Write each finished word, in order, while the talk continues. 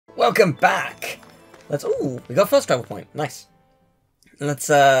Welcome back! Ooh, we got first travel point. Nice.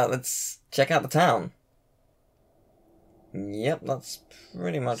 Let's check out the town. Yep, that's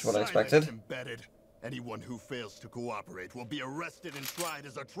pretty much what I expected. Embedded. Anyone who fails to cooperate will be arrested and tried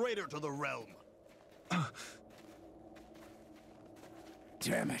as a traitor to the realm.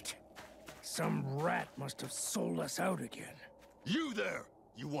 Damn it. Some rat must have sold us out again. You there!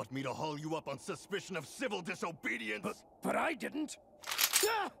 You want me to haul you up on suspicion of civil disobedience? But I didn't.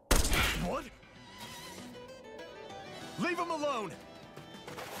 Ah! What? Leave him alone!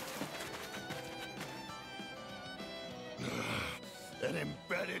 An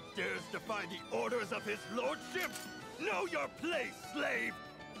embedded dares defy the orders of his lordship? Know your place, slave!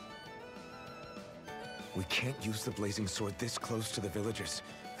 We can't use the blazing sword this close to the villagers.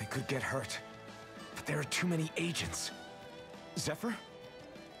 They could get hurt. But there are too many agents. Zephyr?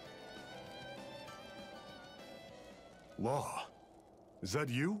 Law? Is that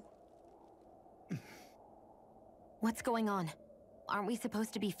you? What's going on? Aren't we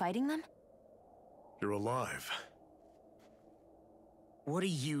supposed to be fighting them? You're alive. What are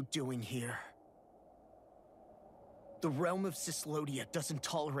you doing here? The realm of Cyslodia doesn't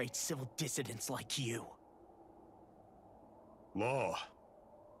tolerate civil dissidents like you. Law.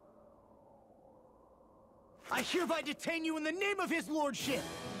 I hereby detain you in the name of his lordship!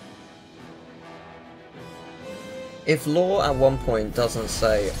 If law at one point doesn't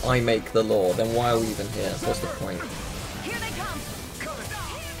say, I make the law, then why are we even here? What's the point? Here they come!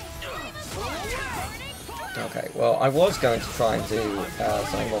 Okay, well, I was going to try and do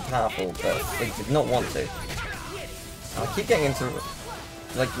something more powerful, but it did not want to. I keep getting into,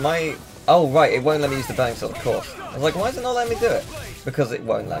 like, my... Oh, right, it won't let me use the burning sword, of course. I was like, why is it not letting me do it? Because it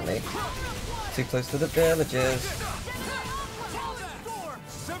won't let me. Too close to the villages.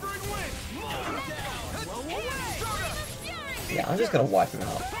 Yeah, I'm just gonna wipe him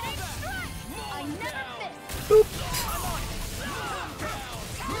out. Boop.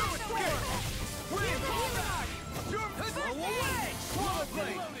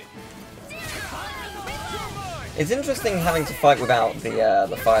 It's interesting having to fight without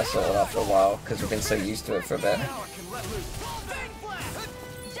the fire sword after a while, because we've been so used to it for a bit.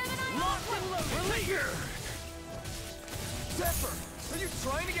 Zephyr, are you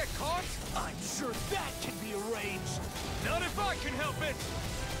trying to get caught? I'm sure that can be arranged! Not if I can help it!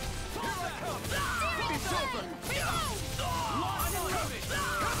 Here I come! It's over!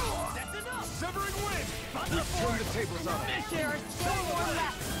 That's enough! Severing wind! We've turned the tables on it. There are still more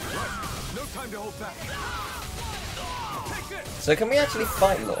left! Right, no time to hold back. Take this! So can we actually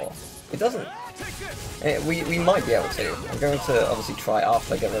fight Law? It doesn't... Take this! We might be able to. I'm going to obviously try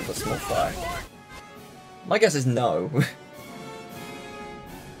after I get rid of the small fry. My guess is no.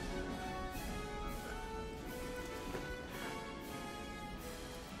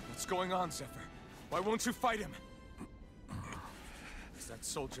 What's going on, Zephyr? Why won't you fight him? Is that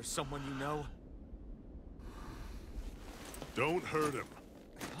soldier someone you know? Don't hurt him.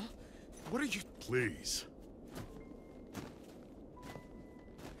 Huh? What are you... Please.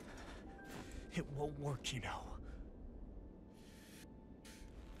 It won't work, you know.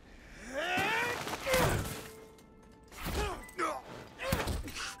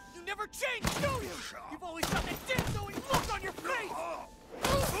 You never change, do you? You've always got that death-knowing look on your face!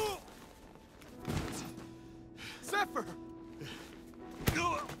 Zephyr!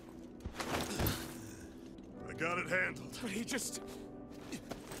 I got it handled. But he just...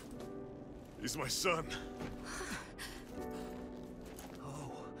 He's my son.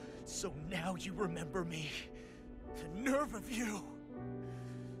 Oh, so now you remember me. The nerve of you.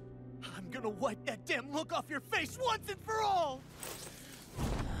 I'm gonna wipe that damn look off your face once and for all!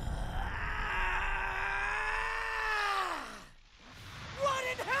 Run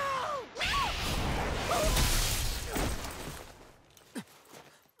in hell!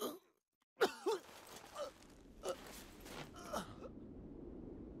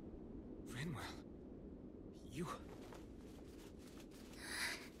 Rinwell... You...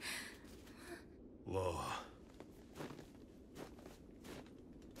 Law.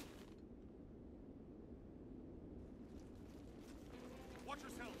 Watch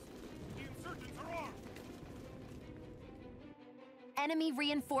yourselves. The insurgents are armed. Enemy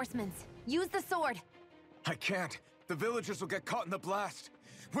reinforcements. Use the sword. I can't. The villagers will get caught in the blast.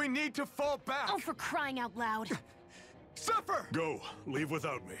 We need to fall back. Oh, for crying out loud. Zephyr! Go. Leave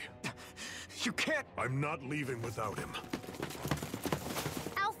without me. You can't... I'm not leaving without him.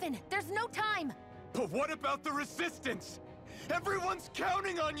 Alphen, there's no time. But what about the resistance? Everyone's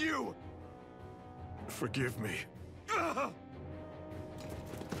counting on you! Forgive me. Ugh!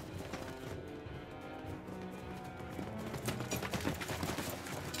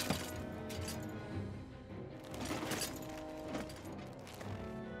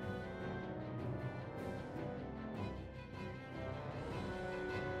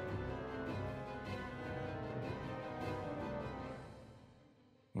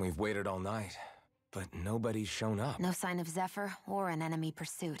 We've waited all night, but nobody's shown up. No sign of Zephyr or an enemy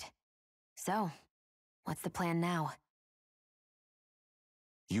pursuit. So, what's the plan now?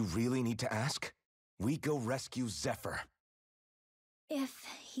 You really need to ask? We go rescue Zephyr. If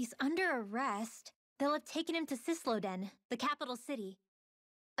he's under arrest, they'll have taken him to Cisloden, the capital city.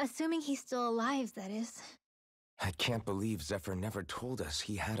 Assuming he's still alive, that is. I can't believe Zephyr never told us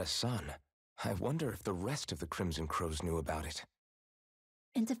he had a son. I wonder if the rest of the Crimson Crows knew about it.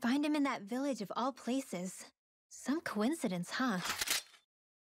 And to find him in that village of all places. Some coincidence, huh?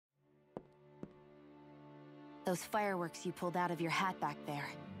 Those fireworks you pulled out of your hat back there.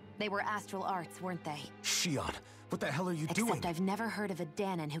 They were astral arts, weren't they? Shion, what the hell are you doing? Except I've never heard of a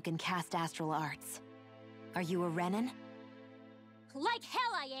Danon who can cast astral arts. Are you a Renan? Like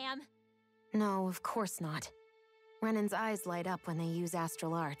hell I am! No, of course not. Renan's eyes light up when they use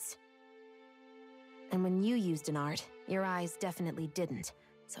astral arts. And when you used an art, your eyes definitely didn't.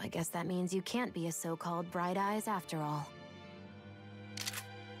 So I guess that means you can't be a so-called bright eyes after all.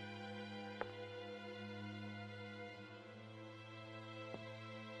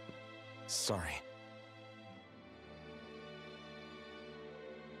 Sorry.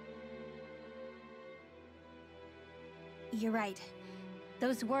 You're right.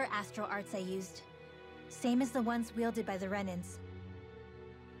 Those were astral arts I used. Same as the ones wielded by the Renans.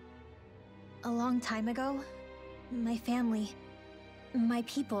 A long time ago, my family, my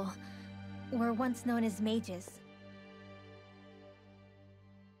people, were once known as mages.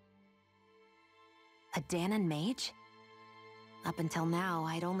 A Danon mage? Up until now,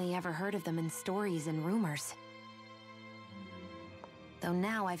 I'd only ever heard of them in stories and rumors. Though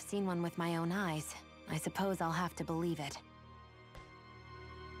now I've seen one with my own eyes, I suppose I'll have to believe it.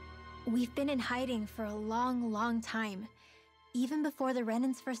 We've been in hiding for a long, long time, even before the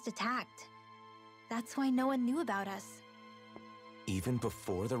Renans first attacked. That's why no one knew about us. Even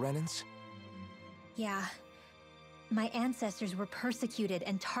before the Renans? Yeah. My ancestors were persecuted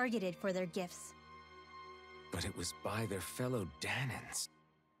and targeted for their gifts. But it was by their fellow Danons.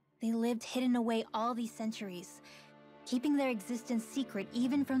 They lived hidden away all these centuries, keeping their existence secret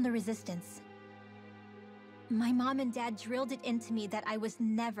even from the Resistance. My mom and dad drilled it into me that I was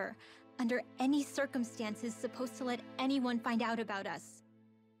never, under any circumstances, supposed to let anyone find out about us.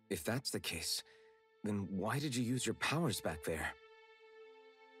 If that's the case, then why did you use your powers back there?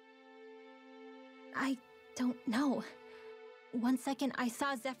 I don't know. One second I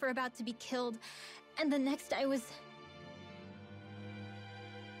saw Zephyr about to be killed, and the next I was...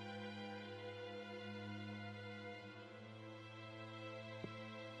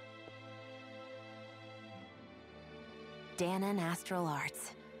 Danon astral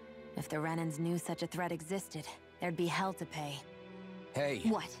arts. If the Renans knew such a threat existed, there'd be hell to pay. Hey!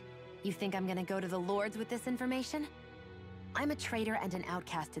 What? You think I'm gonna go to the Lords with this information? I'm a traitor and an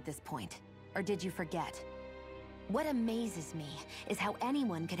outcast at this point. Or did you forget? What amazes me is how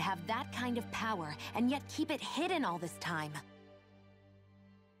anyone could have that kind of power and yet keep it hidden all this time.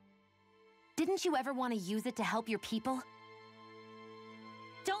 Didn't you ever want to use it to help your people?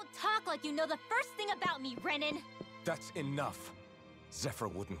 Don't talk like you know the first thing about me, Renan! That's enough. Zephyr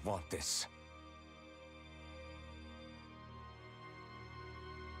wouldn't want this.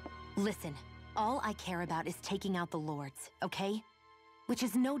 Listen, all I care about is taking out the Lords, okay? Which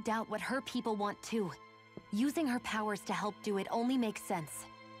is no doubt what her people want too. Using her powers to help do it only makes sense.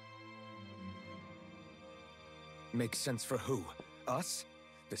 Makes sense for who? Us?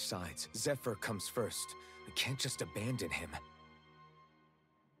 Besides, Zephyr comes first. I can't just abandon him.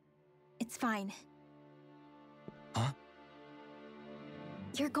 It's fine. Huh?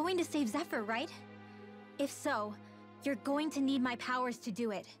 You're going to save Zephyr, right? If so, you're going to need my powers to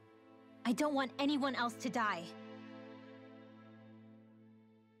do it. I don't want anyone else to die.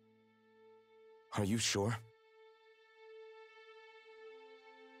 Are you sure?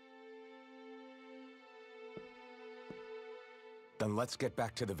 Then let's get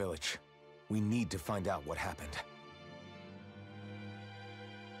back to the village. We need to find out what happened.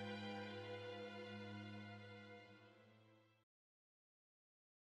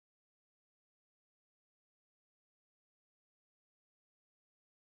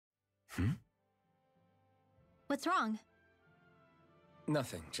 What's wrong?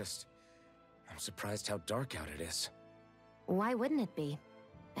 Nothing, just... I'm surprised how dark out it is. Why wouldn't it be?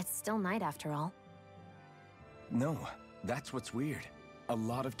 It's still night after all. No, that's what's weird. A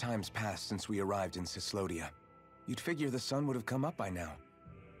lot of time's passed since we arrived in Cislodia. You'd figure the sun would have come up by now.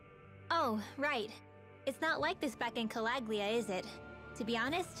 Oh, right. It's not like this back in Calaglia, is it? To be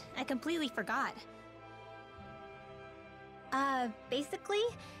honest, I completely forgot. Basically,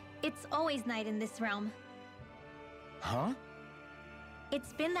 it's always night in this realm. Huh?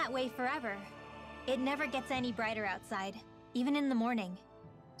 It's been that way forever. It never gets any brighter outside, even in the morning.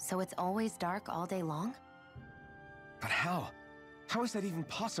 So it's always dark all day long? But how? How is that even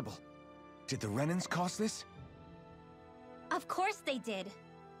possible? Did the Renans cause this? Of course they did.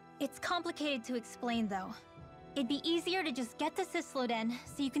 It's complicated to explain, though. It'd be easier to just get to Cisloden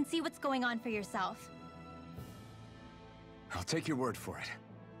so you can see what's going on for yourself. I'll take your word for it.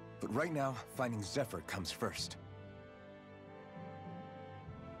 But right now, finding Zephyr comes first.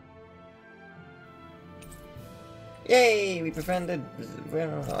 Yay! We befriended...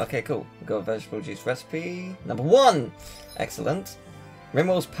 Okay, cool. We got a vegetable juice recipe. Number 1! Excellent.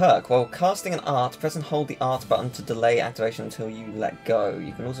 Rinwell's perk. While casting an art, press and hold the art button to delay activation until you let go.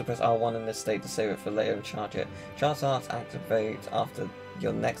 You can also press R1 in this state to save it for later and charge it. Charged arts activate after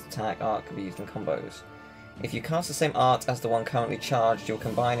your next attack. Art can be used in combos. If you cast the same art as the one currently charged, you'll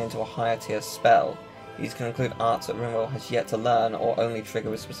combine into a higher tier spell. These can include arts that Rinwell has yet to learn or only trigger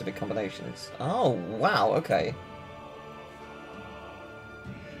with specific combinations. Oh, wow, okay.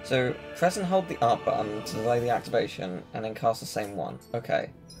 So, press and hold the art button to delay the activation, and then cast the same one.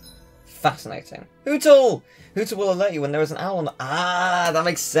 Okay. Fascinating. Hootle! Hootle will alert you when there is an owl on the... Ah, that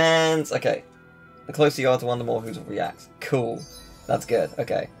makes sense! Okay. The closer you are to one, the more Hootle reacts. Cool. That's good.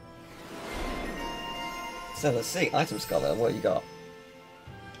 Okay. So, let's see. Item Scholar, what you got?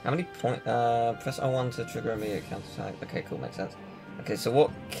 How many points... press R1 to trigger immediate counter attack. Okay, cool, makes sense. Okay, so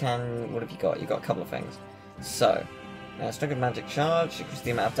what have you got? You got a couple of things. So... Strength of Magic Charge, increase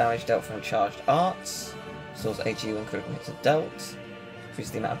the amount of damage dealt from charged arts. Stores HE when critical hits are dealt. Increase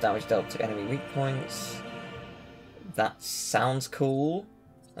the amount of damage dealt to enemy weak points. That sounds cool.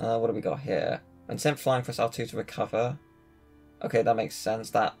 What do we got here? When sent flying, press R2 to recover. Okay, that makes sense.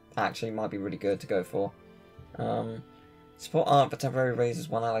 That actually might be really good to go for. Support art for temporary raises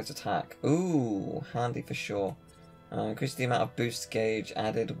one ally's attack. Ooh, handy for sure. Increase the amount of boost gauge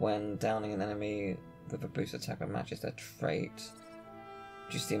added when downing an enemy with a boost attack that matches their trait.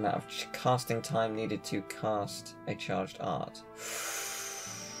 Reduce the amount of casting time needed to cast a charged art.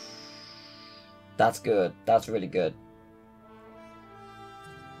 That's good. That's really good.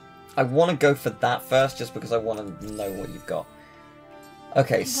 I want to go for that first just because I want to know what you've got.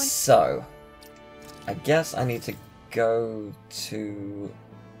 Okay, so I guess I need to go to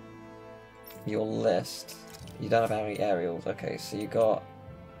your list. You don't have any aerials. Okay, so you got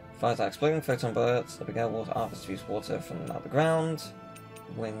fires like exploding photon bullets, the bigger water artists use water from out the ground.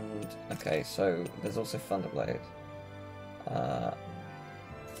 Wind. Okay, so there's also Thunderblade.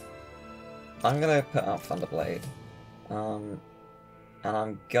 I'm gonna put out Thunderblade. And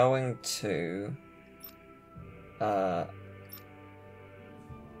I'm going to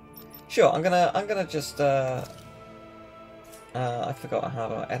sure, I'm gonna just I forgot how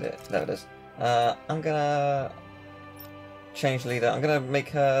to edit. There it is. I'm gonna change leader. I'm gonna make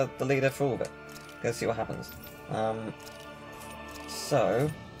her the leader for all of it. Go see what happens. So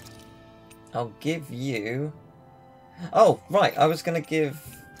I'll give you... Oh, right, I was gonna give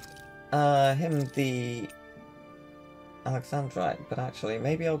him the Alexandrite, but actually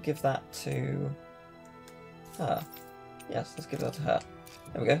maybe I'll give that to her. Yes, let's give that to her.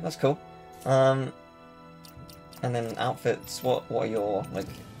 There we go, that's cool. And then outfits, what are your like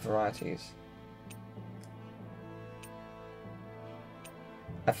varieties?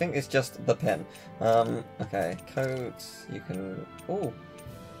 I think it's just the pin. Okay, coats, you can... Ooh,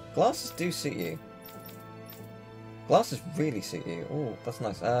 glasses do suit you. Glasses really suit you. Ooh, that's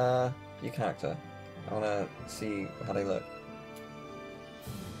nice. Your character. I want to see how they look.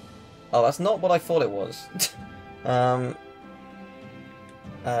 Oh, that's not what I thought it was. That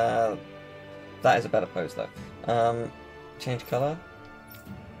is a better pose, though. Change colour.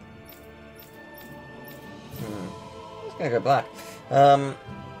 It's gonna go black.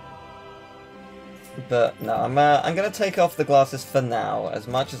 But no, I'm gonna take off the glasses for now, as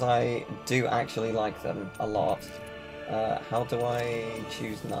much as I do actually like them a lot. How do I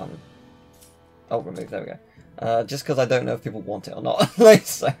choose none? Oh, remove, there we go. Just because I don't know if people want it or not. Like,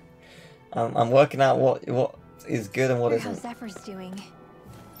 so, I'm working out what is good and what isn't. How's Zephyr's doing?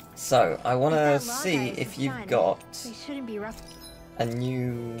 So, I want to see if you've got They shouldn't be rough. a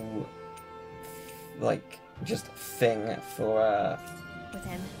new, like, just thing for With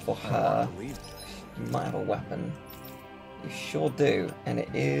him. for her. You might have a weapon. You sure do, and it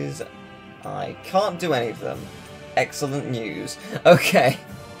is... I can't do any of them. Excellent news. Okay.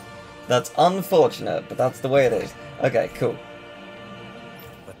 That's unfortunate, but that's the way it is. Okay, cool.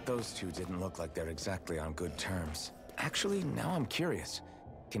 But those two didn't look like they're exactly on good terms. Actually, now I'm curious.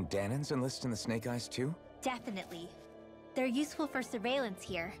 Can Danans enlist in the Snake Eyes too? Definitely. They're useful for surveillance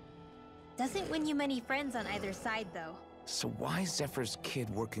here. Doesn't win you many friends on either side, though. So why is Zephyr's kid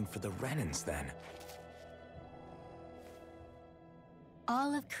working for the Renans then?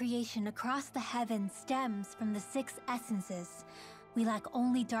 All of creation across the heavens stems from the 6 essences. We lack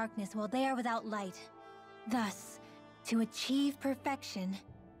only darkness while they are without light. Thus, to achieve perfection...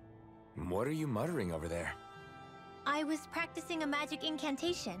 What are you muttering over there? I was practicing a magic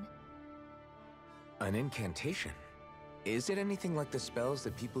incantation. An incantation? Is it anything like the spells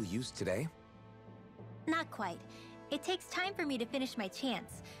that people use today? Not quite. It takes time for me to finish my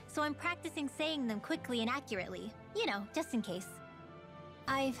chants, so I'm practicing saying them quickly and accurately. You know, just in case.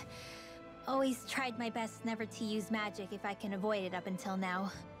 I've always tried my best never to use magic if I can avoid it up until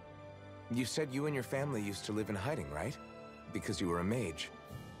now. You said you and your family used to live in hiding, right? Because you were a mage.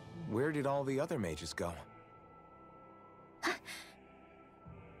 Where did all the other mages go?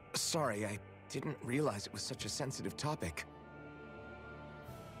 Sorry, I didn't realize it was such a sensitive topic.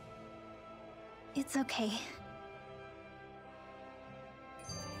 It's okay.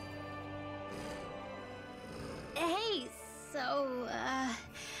 Hey, so,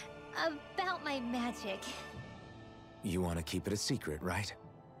 about my magic. You want to keep it a secret, right?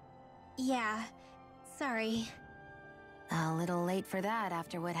 Yeah, sorry. A little late for that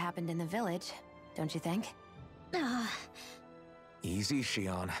after what happened in the village, don't you think? Easy,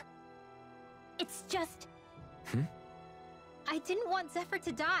 Shion. It's just... I didn't want Zephyr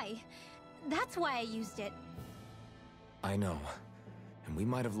to die. That's why I used it. I know. And we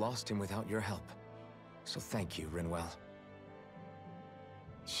might have lost him without your help. So thank you, Rinwell.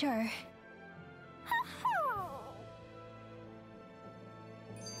 Sure.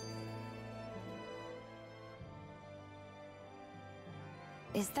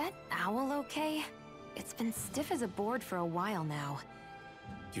 Is that owl okay? It's been stiff as a board for a while now.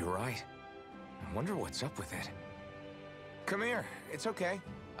 You're right. I wonder what's up with it. Come here. It's okay.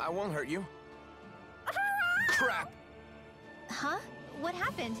 I won't hurt you. Crap! Huh? What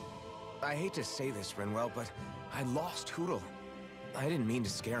happened? I hate to say this, Rinwell, but I lost Hootle. I didn't mean to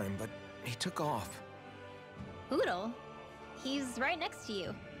scare him, but he took off. Hootle? He's right next to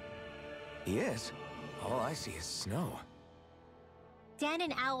you. He is? All I see is snow. Dan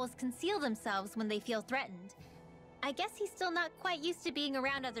and owls conceal themselves when they feel threatened. I guess he's still not quite used to being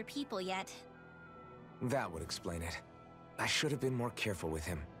around other people yet. That would explain it. I should have been more careful with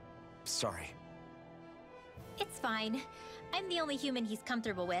him. Sorry. It's fine. I'm the only human he's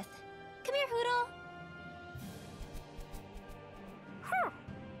comfortable with. Come here, Hootle!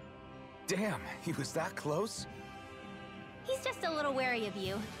 Damn, he was that close? He's just a little wary of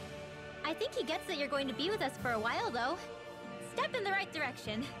you. I think he gets that you're going to be with us for a while, though. Step in the right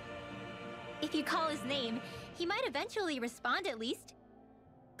direction. If you call his name, he might eventually respond at least.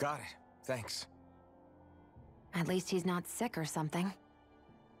 Got it. Thanks. At least he's not sick or something.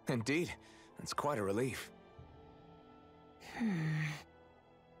 Indeed. That's quite a relief.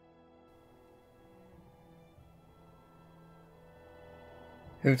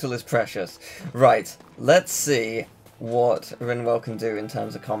 Hootle is precious. Right, let's see what Rinwell can do in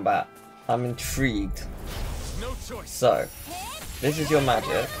terms of combat. I'm intrigued. No choice. So, this is your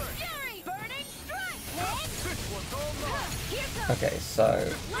magic. Okay, so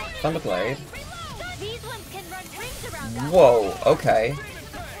Thunderblade. Whoa, okay.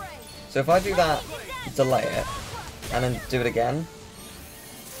 So if I do that, delay it, and then do it again.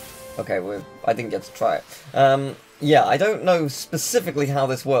 Okay, I didn't get to try it. Yeah, I don't know specifically how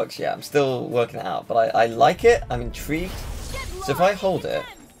this works yet. I'm still working it out, but I like it. I'm intrigued. So if I hold it,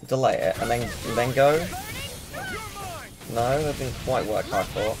 delay it, and then go. No, that didn't quite work how I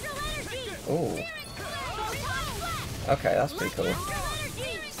thought. Ooh. Okay, that's pretty cool.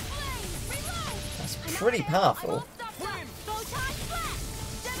 That's pretty powerful.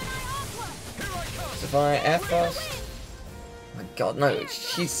 So if I air thrust... Oh my god, no,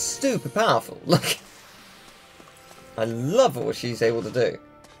 she's super powerful. Look. I love what she's able to do.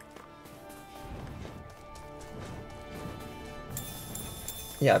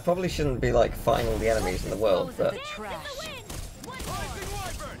 Yeah, I probably shouldn't be like fighting all the enemies in the world, but...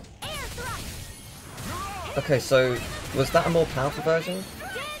 Okay, so was that a more powerful version?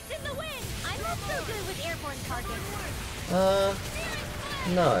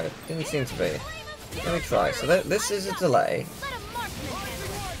 No, didn't seem to be. Let me try. So this is a delay.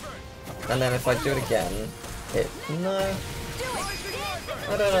 And then if I do it again, no.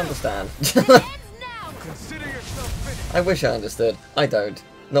 I don't understand. I wish I understood. I don't.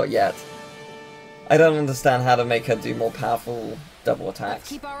 Not yet. I don't understand how to make her do more powerful double attacks.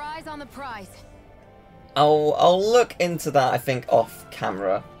 Keep our eyes on the prize. I'll look into that, I think, off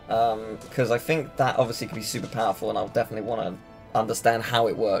camera. Because I think that obviously could be super powerful, and I'll definitely want to understand how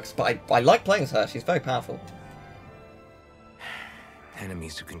it works. But I like playing as her. She's very powerful.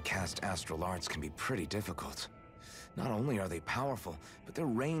 Enemies who can cast astral arts can be pretty difficult. Not only are they powerful, but their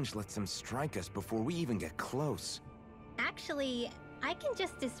range lets them strike us before we even get close. Actually, I can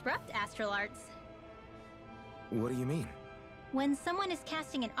just disrupt astral arts. What do you mean? When someone is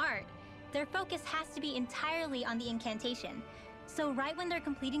casting an art, their focus has to be entirely on the incantation. So right when they're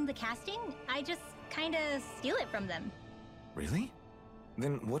completing the casting, I just kinda steal it from them. Really?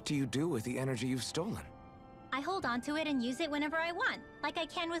 Then what do you do with the energy you've stolen? I hold on to it and use it whenever I want, like I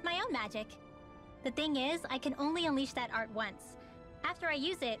can with my own magic. The thing is, I can only unleash that art once. After I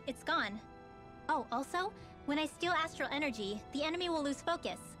use it, it's gone. Oh, also, when I steal astral energy, the enemy will lose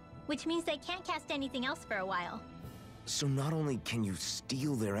focus, which means they can't cast anything else for a while. So not only can you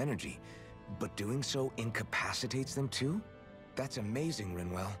steal their energy, but doing so incapacitates them too? That's amazing,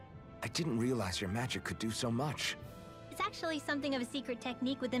 Rinwell. I didn't realize your magic could do so much. It's actually something of a secret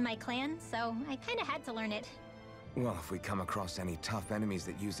technique within my clan, so I kinda had to learn it. Well, if we come across any tough enemies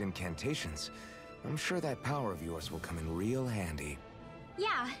that use incantations, I'm sure that power of yours will come in real handy.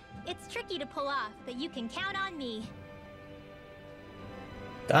 Yeah, it's tricky to pull off, but you can count on me.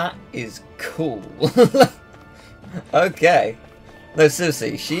 That is cool. Okay. No,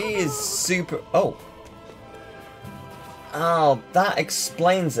 seriously, she is super... Oh. Oh, that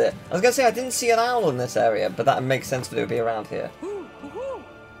explains it. I was going to say, I didn't see an owl in this area, but that makes sense that it would be around here.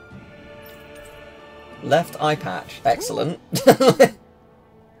 Left eye patch. Excellent.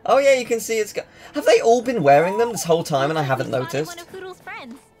 Oh yeah, you can see it's got... Have they all been wearing them this whole time and I haven't noticed? One of Poodle's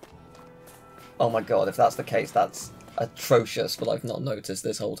friends. Oh my god, if that's the case, that's atrocious that I've not noticed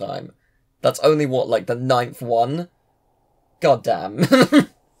this whole time. That's only, what, like the 9th one? God damn.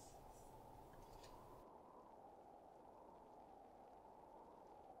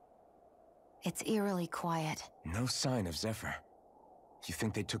 It's eerily quiet. No sign of Zephyr. You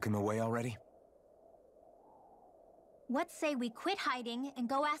think they took him away already? What say we quit hiding and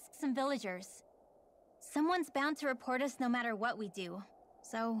go ask some villagers? Someone's bound to report us no matter what we do,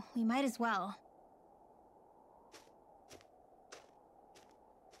 so we might as well.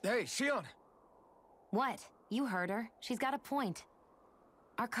 Hey, Shion! What? You heard her. She's got a point.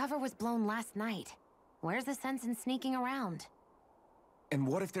 Our cover was blown last night. Where's the sense in sneaking around? And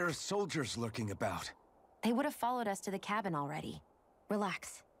what if there are soldiers lurking about? They would have followed us to the cabin already.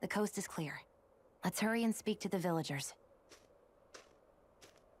 Relax. The coast is clear. Let's hurry and speak to the villagers.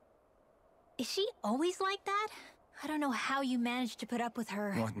 Is she always like that? I don't know how you managed to put up with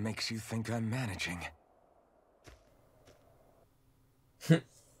her. What makes you think I'm managing?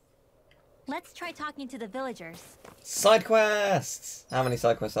 Let's try talking to the villagers. Side quests! How many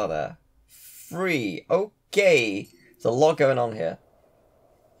side quests are there? 3. Okay. There's a lot going on here.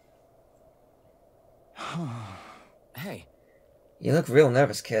 Hey. You look real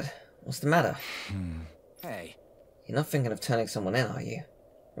nervous, kid. What's the matter? Hey. You're not thinking of turning someone in, are you?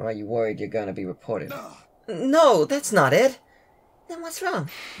 Or are you worried you're going to be reported? No, that's not it. Then what's wrong?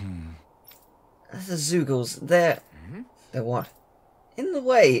 The Zoogles, they're what? In the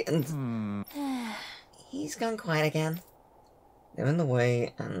way, and... He's gone quiet again. They're in the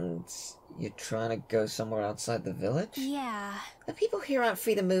way, and you're trying to go somewhere outside the village? Yeah. The people here aren't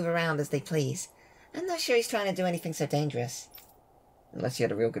free to move around as they please. I'm not sure he's trying to do anything so dangerous. Unless you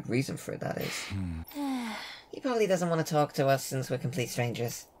had a real good reason for it, that is. He probably doesn't want to talk to us since we're complete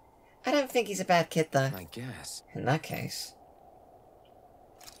strangers. I don't think he's a bad kid, though. I guess. In that case...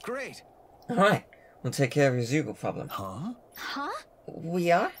 Great! Alright, we'll take care of your Zoogle problem. Huh? Huh?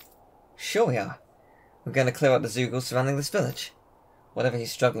 We are? Sure we are. We're going to clear out the Zoogles surrounding this village. Whatever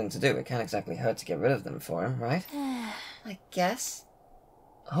he's struggling to do, it can't exactly hurt to get rid of them for him, right? I guess.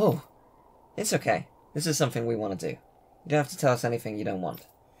 Oh, it's okay. This is something we want to do. You don't have to tell us anything you don't want.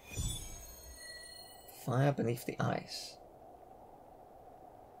 Fire beneath the ice.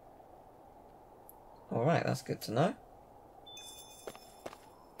 Alright, that's good to know.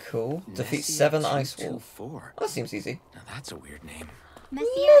 Cool. Defeat 7 ice wolves. Oh, that seems easy. Now that's a weird name.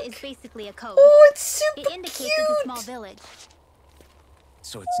 Messia is basically a code. Oh, it's super It indicates it's a small village.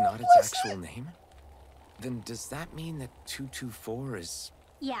 So it's not its actual name? Then does that mean that 224 is...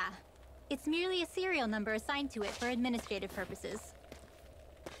 Yeah. It's merely a serial number assigned to it for administrative purposes.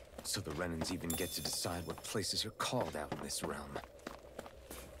 So the Renans even get to decide what places you're called out in this realm.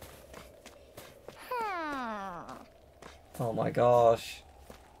 Oh my gosh.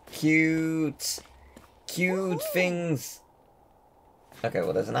 Cute. Cute things. Okay,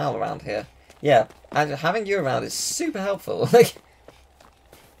 well there's an owl around here. Yeah, and having you around is super helpful. Like,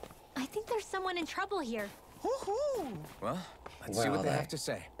 I think there's someone in trouble here. Well, let's Where see are what they they? have to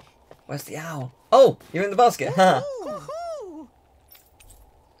say. where's the owl? Oh, you're in the basket, huh?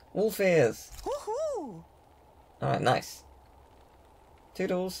 Wolf ears. Alright, nice.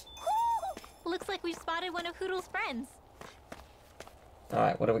 Toodles. Looks like we spotted one of Hoodle's friends.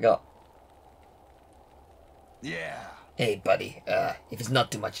 Alright, what do we got? Yeah. Hey, buddy, if it's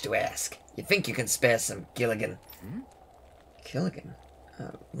not too much to ask, you think you can spare some Gilligan? Gilligan?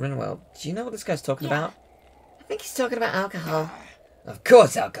 Rinwell, do you know what this guy's talking Yeah. about? I think he's talking about alcohol. Of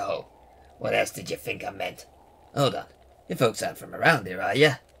course, alcohol. What else did you think I meant? Hold on. You folks aren't from around here, are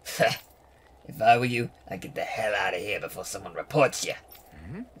ya? If I were you, I'd get the hell out of here before someone reports you.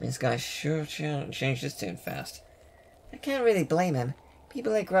 This guy sure changed his tune fast. I can't really blame him.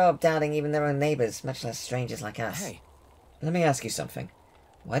 People that grow up doubting even their own neighbors, much less strangers like us. Hey, Let me ask you something.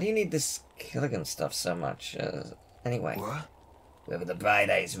 Why do you need this Gilligan stuff so much? Anyway. What? Whether the bright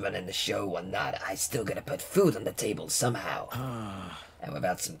eyes running the show or not, I still gotta put food on the table somehow. And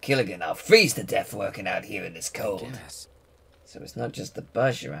without some Gilligan, I'll freeze to death working out here in this cold. yes. So it's not just the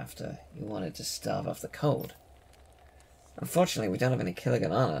buzz you're after. You wanted to starve off the cold. Unfortunately, we don't have any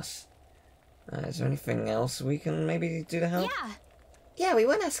Gilligan on us. Is there anything else we can maybe do to help? Yeah. Yeah, we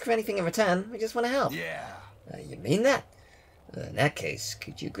won't ask for anything in return. We just want to help. Yeah. You mean that? In that case,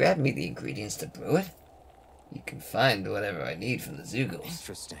 could you grab me the ingredients to brew it? You can find whatever I need from the Zoogles.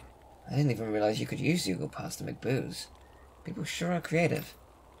 Interesting. I didn't even realize you could use Zoogle parts to make booze. People sure are creative.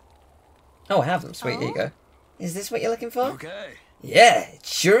 Oh, I have them. Sweet, here you go. Is this what you're looking for? Okay. Yeah, it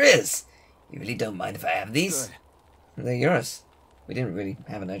sure is. You really don't mind if I have these? Good. They're yours. We didn't really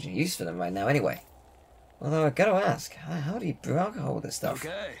have an urgent use for them right now anyway. Although I gotta ask, how do you brew alcohol with this stuff?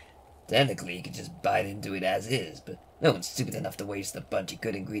 Okay. Technically, you could just bite into it as is, but no one's stupid enough to waste a bunch of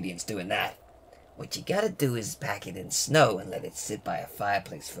good ingredients doing that. What you gotta do is pack it in snow and let it sit by a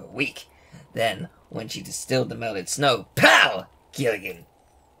fireplace for a week. Then, once you distill the melted snow, POW! Gilligan!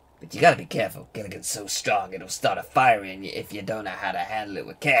 But you gotta be careful. Gilligan's so strong it'll start a fire in you if you don't know how to handle it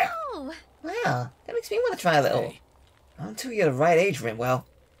with care. Oh, Wow, that makes me want to try a little. Hey, Until you're the right age, Rinwell.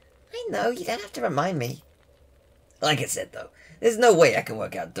 I know, you don't have to remind me. Like I said, though, there's no way I can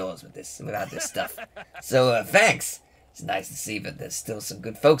work outdoors without this stuff. So, thanks. It's nice to see that there's still some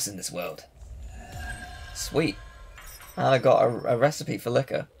good folks in this world. Sweet. And I got a recipe for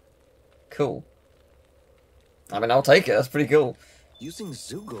liquor. Cool. I mean, I'll take it. That's pretty cool. using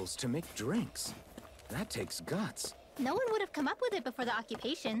Zoogles to make drinks. That takes guts. no one would have come up with it before the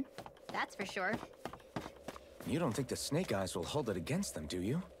occupation. That's for sure. You don't think the Snake Eyes will hold it against them, do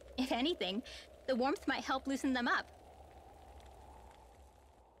you? If anything, the warmth might help loosen them up.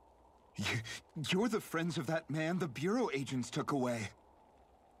 You're the friends of that man the Bureau agents took away.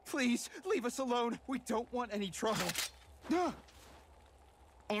 Please, leave us alone. We don't want any trouble.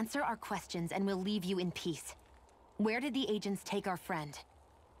 Answer our questions and we'll leave you in peace. Where did the agents take our friend?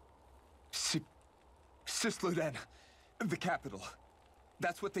 Sisluden, the capital.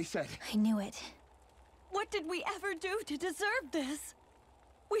 That's what they said. I knew it. What did we ever do to deserve this?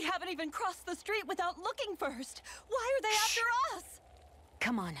 We haven't even crossed the street without looking first. Why are they after us?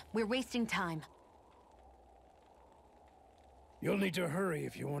 Come on, we're wasting time. You'll need to hurry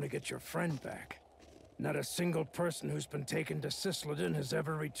if you want to get your friend back. Not a single person who's been taken to Sisleden has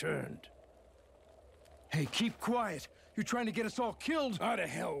ever returned. Hey, keep quiet. You're trying to get us all killed. Out of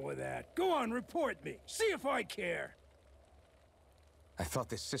hell with that. Go on, report me. See if I care. I thought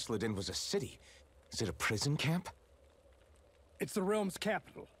this Sisleden was a city. Is it a prison camp? It's the realm's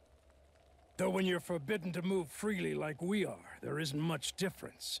capital. Though when you're forbidden to move freely like we are, there isn't much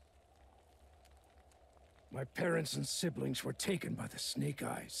difference. My parents and siblings were taken by the Snake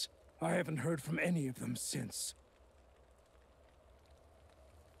Eyes. I haven't heard from any of them since.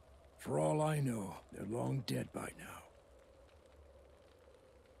 For all I know, they're long dead by now.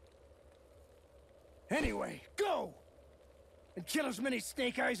 Anyway, go! And kill as many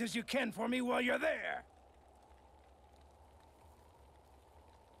Snake Eyes as you can for me while you're there!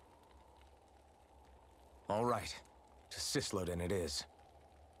 All right. To Sisleden it is.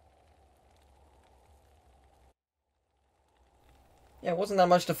 Yeah, it wasn't that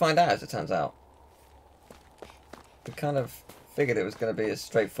much to find out, as it turns out. We kind of figured it was going to be as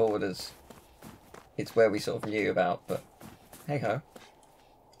straightforward as it's where we sort of knew about, but hey-ho.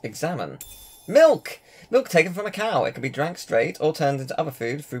 Examine. Milk! Milk taken from a cow. It can be drank straight or turned into other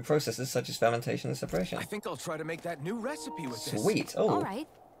food through processes such as fermentation and separation. I think I'll try to make that new recipe with this. Sweet. Oh. All right,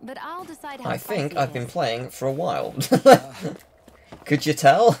 but I'll decide how I think spicy I've it been is. playing for a while. Could you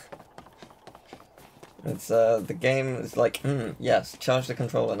tell? It's the game is like, yes, charge the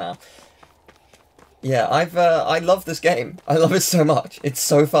controller now. Yeah, I love this game. I love it so much. It's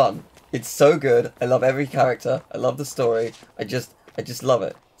so fun. It's so good. I love every character. I love the story. I just love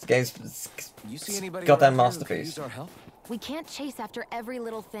it. This game's You see anybody goddamn around here who could masterpiece. use our help? We can't chase after every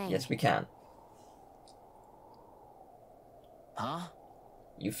little thing. Yes, we can. Huh?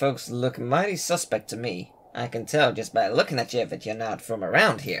 You folks look mighty suspect to me. I can tell just by looking at you that you're not from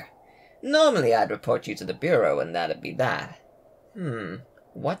around here. Normally I'd report you to the Bureau and that'd be that.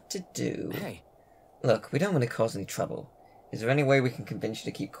 What to do? Hey. Look, we don't want to cause any trouble. Is there any way we can convince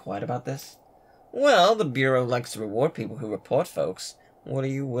you to keep quiet about this? Well, the Bureau likes to reward people who report folks. What are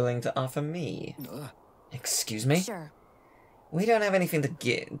you willing to offer me? Excuse me? Sure. We don't have anything to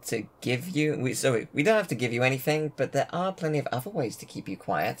give you. We don't have to give you anything, but there are plenty of other ways to keep you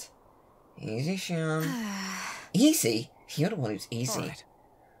quiet. Easy, Sean. Easy? You're the one who's easy.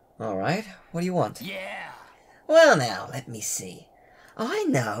 Alright, what do you want? Yeah! Well now, let me see. I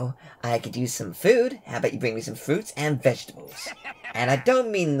know. I could use some food. How about you bring me some fruits and vegetables? And I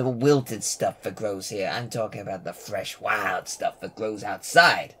don't mean the wilted stuff that grows here. I'm talking about the fresh, wild stuff that grows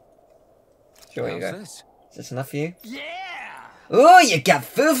outside. Sure you go. Is this enough for you? Yeah! Ooh, you got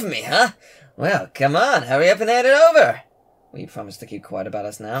food for me, huh? Well, come on, hurry up and hand it over. Will you promise to keep quiet about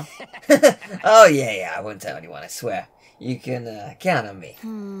us now? Oh, yeah, I won't tell anyone, I swear. You can count on me.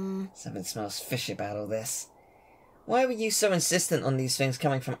 Something smells fishy about all this. Why were you so insistent on these things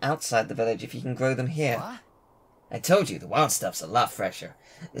coming from outside the village if you can grow them here? What? I told you, the wild stuff's a lot fresher.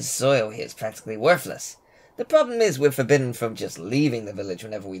 The soil here is practically worthless. The problem is we're forbidden from just leaving the village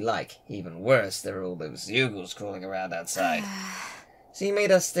whenever we like. Even worse, there are all those Zeugles crawling around outside. So you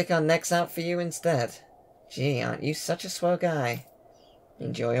made us stick our necks out for you instead. Gee, aren't you such a swell guy?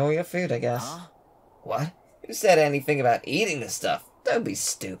 Enjoy all your food, I guess. Huh? What? Who said anything about eating this stuff? Don't be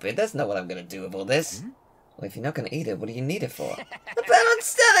stupid. That's not what I'm gonna do with all this. Well, if you're not gonna eat it, what do you need it for? I plan on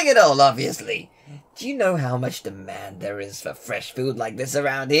selling it all, obviously. Do you know how much demand there is for fresh food like this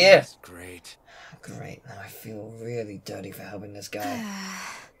around here? That's great. Great, now I feel really dirty for helping this guy.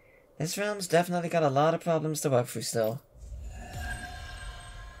 This realm's definitely got a lot of problems to work through still.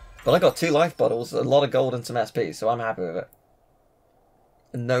 But I got 2 life bottles, a lot of gold and some SP, so I'm happy with it.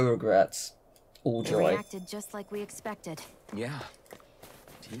 No regrets. All It joy. reacted just like we expected. Yeah.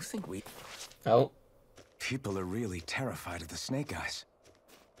 Do you think we... Oh. People are really terrified of the snake eyes.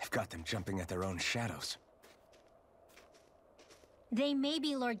 They've got them jumping at their own shadows. They may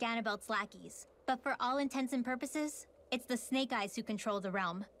be Lord Ganabelt's lackeys, but for all intents and purposes, it's the Snake Eyes who control the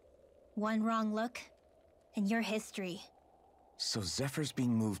realm. One wrong look, and your history. So Zephyr's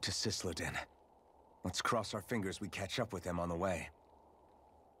being moved to Cisloden. Let's cross our fingers we catch up with them on the way.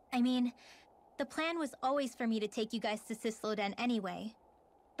 I mean, the plan was always for me to take you guys to Cisloden anyway.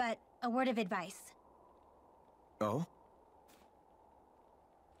 But a word of advice. Oh?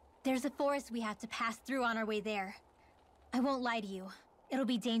 There's a forest we have to pass through on our way there. I won't lie to you. It'll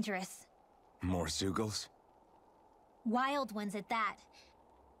be dangerous. More Zeugles? Wild ones at that.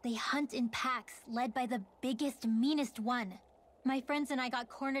 They hunt in packs, led by the biggest, meanest one. My friends and I got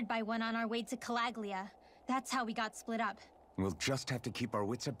cornered by one on our way to Calaglia. That's how we got split up. We'll just have to keep our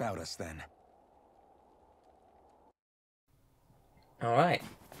wits about us then. Alright,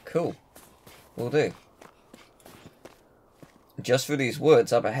 cool. Will do. Just through these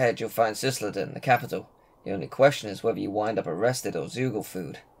woods up ahead you'll find Cisloden, the capital. The only question is whether you wind up arrested or Zeugl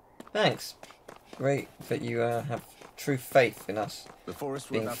food. Thanks. Great that you have true faith in us. The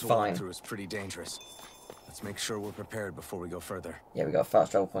forest we're being about to fine. walk through is pretty dangerous. Let's make sure we're prepared before we go further. Yeah, we got a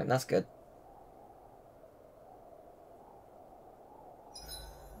fast travel point, that's good.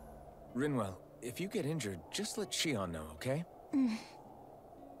 Rinwell, if you get injured, just let Shion know, okay?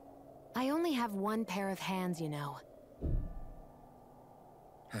 I only have one pair of hands, you know.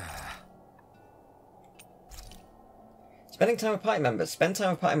 Spending time with party members. Spend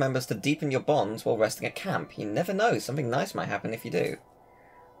time with party members to deepen your bonds while resting at camp. You never know, something nice might happen if you do.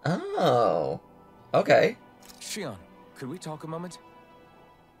 Oh. Okay. Shion, could we talk a moment?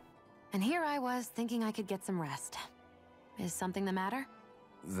 And here I was thinking I could get some rest. Is something the matter?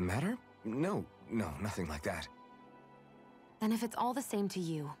 The matter? No, nothing like that. Then if it's all the same to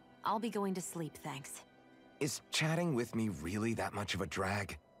you, I'll be going to sleep, thanks. Is chatting with me really that much of a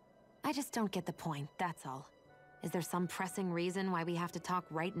drag? I just don't get the point, that's all. Is there some pressing reason why we have to talk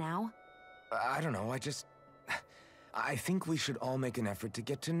right now? I don't know, I think we should all make an effort to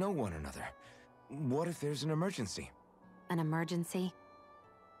get to know one another. What if there's an emergency? An emergency?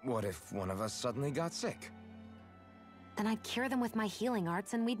 What if one of us suddenly got sick? Then I'd cure them with my healing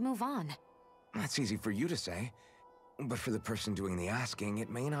arts and we'd move on. That's easy for you to say. But for the person doing the asking, it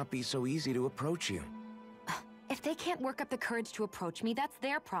may not be so easy to approach you. If they can't work up the courage to approach me, that's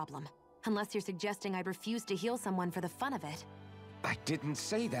their problem. Unless you're suggesting I'd refuse to heal someone for the fun of it. I didn't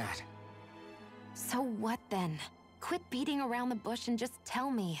say that. So what then? Quit beating around the bush and just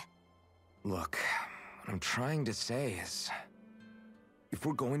tell me. Look, what I'm trying to say is... if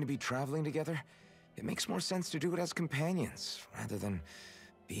we're going to be traveling together, it makes more sense to do it as companions, rather than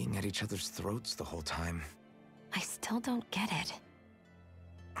being at each other's throats the whole time. I still don't get it.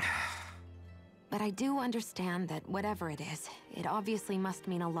 But I do understand that whatever it is, it obviously must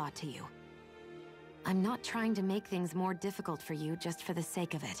mean a lot to you. I'm not trying to make things more difficult for you just for the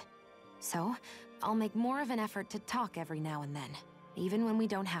sake of it. So, I'll make more of an effort to talk every now and then, even when we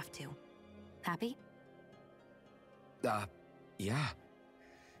don't have to. Happy? Yeah.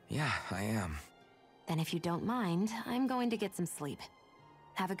 Yeah, I am. Then if you don't mind, I'm going to get some sleep.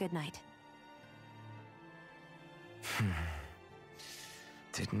 Have a good night.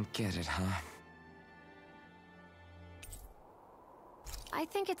 Didn't get it, huh? I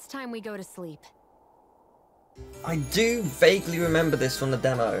think it's time we go to sleep. I do vaguely remember this from the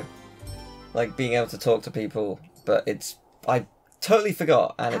demo. Like, being able to talk to people, but I totally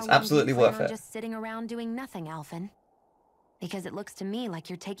forgot, and it's absolutely worth it. Just sitting around doing nothing, Alphen? Because it looks to me like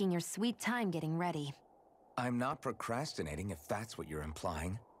you're taking your sweet time getting ready. I'm not procrastinating, if that's what you're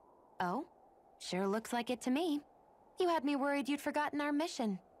implying. Oh? Sure looks like it to me. You had me worried you'd forgotten our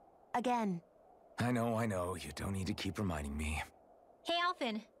mission. Again. I know. You don't need to keep reminding me. Hey,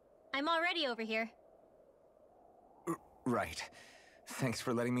 Alphen. I'm already over here. Right. Thanks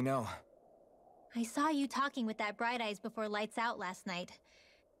for letting me know. I saw you talking with that Bright Eyes before lights out last night.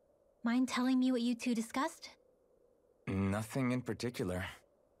 Mind telling me what you two discussed? Nothing in particular.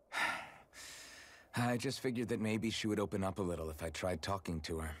 I just figured that maybe she would open up a little if I tried talking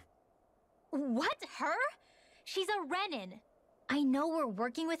to her. What? Her? She's a Renin. I know we're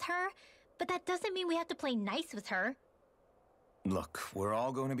working with her, but that doesn't mean we have to play nice with her. Look, we're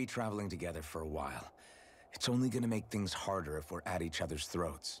all going to be traveling together for a while. It's only going to make things harder if we're at each other's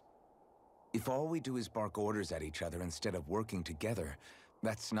throats. If all we do is bark orders at each other instead of working together,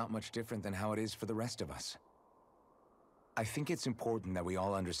 that's not much different than how it is for the rest of us. I think it's important that we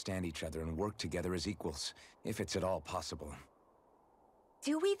all understand each other and work together as equals, if it's at all possible.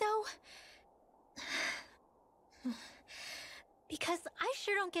 Do we, though? Because I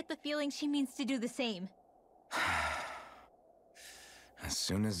sure don't get the feeling she means to do the same. As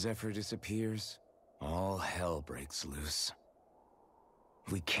soon as Zephyr disappears, all hell breaks loose.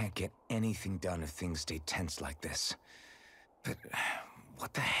 We can't get anything done if things stay tense like this. But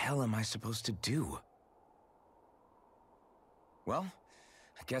what the hell am I supposed to do? Well,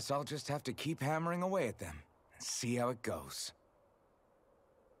 I guess I'll just have to keep hammering away at them and see how it goes.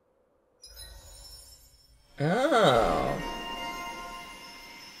 Oh.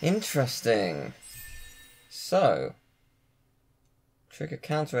 Interesting. So, trigger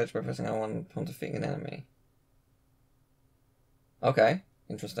counter edge by pressing R1 upon defeating an enemy. Okay,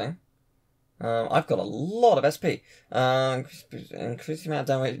 interesting. I've got a lot of SP. Increase the amount of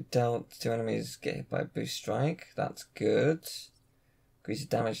damage dealt to enemies get hit by a boost strike. That's good. Increase the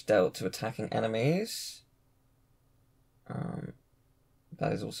damage dealt to attacking enemies.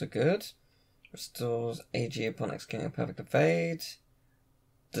 That is also good. Restores AG upon executing a perfect evade.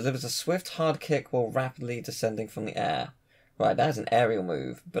 Delivers a swift hard kick while rapidly descending from the air. Right, that is an aerial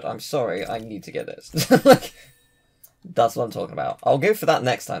move, but I'm sorry, I need to get this. Like, that's what I'm talking about. I'll go for that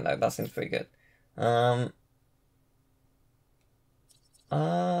next time, though. That seems pretty good. I'll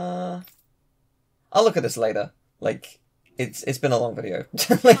look at this later. Like, it's been a long video.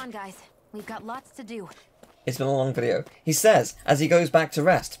 Come on, guys. We've got lots to do. It's been a long video. He says, as he goes back to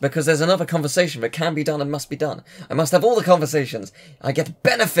rest, because there's another conversation that can be done and must be done. I must have all the conversations. I get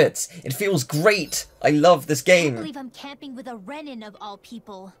benefits. It feels great. I love this game. I can't believe I'm camping with a Renin of all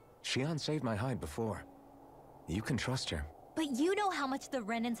people. Shion saved my hide before. You can trust her. But you know how much the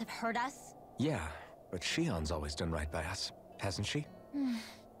Renins have hurt us? Yeah, but Shion's always done right by us, hasn't she?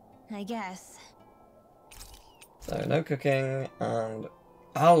 I guess. So, no cooking, and...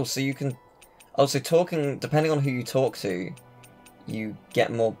 Oh, so you can... Oh, so talking, depending on who you talk to, you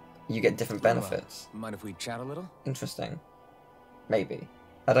get different benefits. Mind if we chat a little? Interesting. Maybe.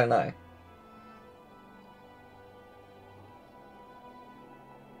 I don't know.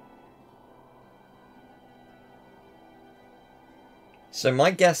 So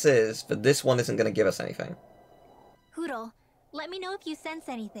my guess is that this one isn't going to give us anything. Hoodle, let me know if you sense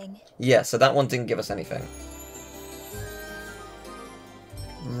anything. Yeah, so that one didn't give us anything.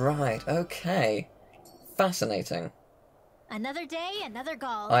 Right, okay. Fascinating. Another day, another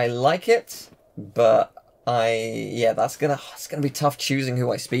Gaul. I like it, but yeah, it's gonna be tough choosing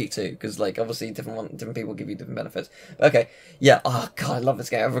who I speak to, because like obviously different people give you different benefits. But okay, yeah. Oh god, I love this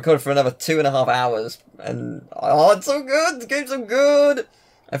game. I've recorded for another 2.5 hours, and oh, it's so good. The game's so good.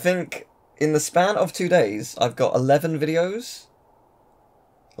 I think in the span of 2 days, I've got 11 videos.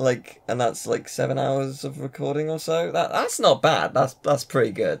 Like, and that's like 7 hours of recording or so. That's not bad. That's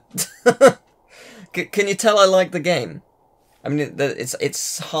pretty good. Can you tell I like the game? I mean,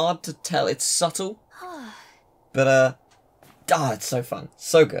 it's hard to tell. It's subtle, but it's so fun,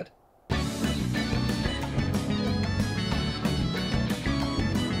 so good.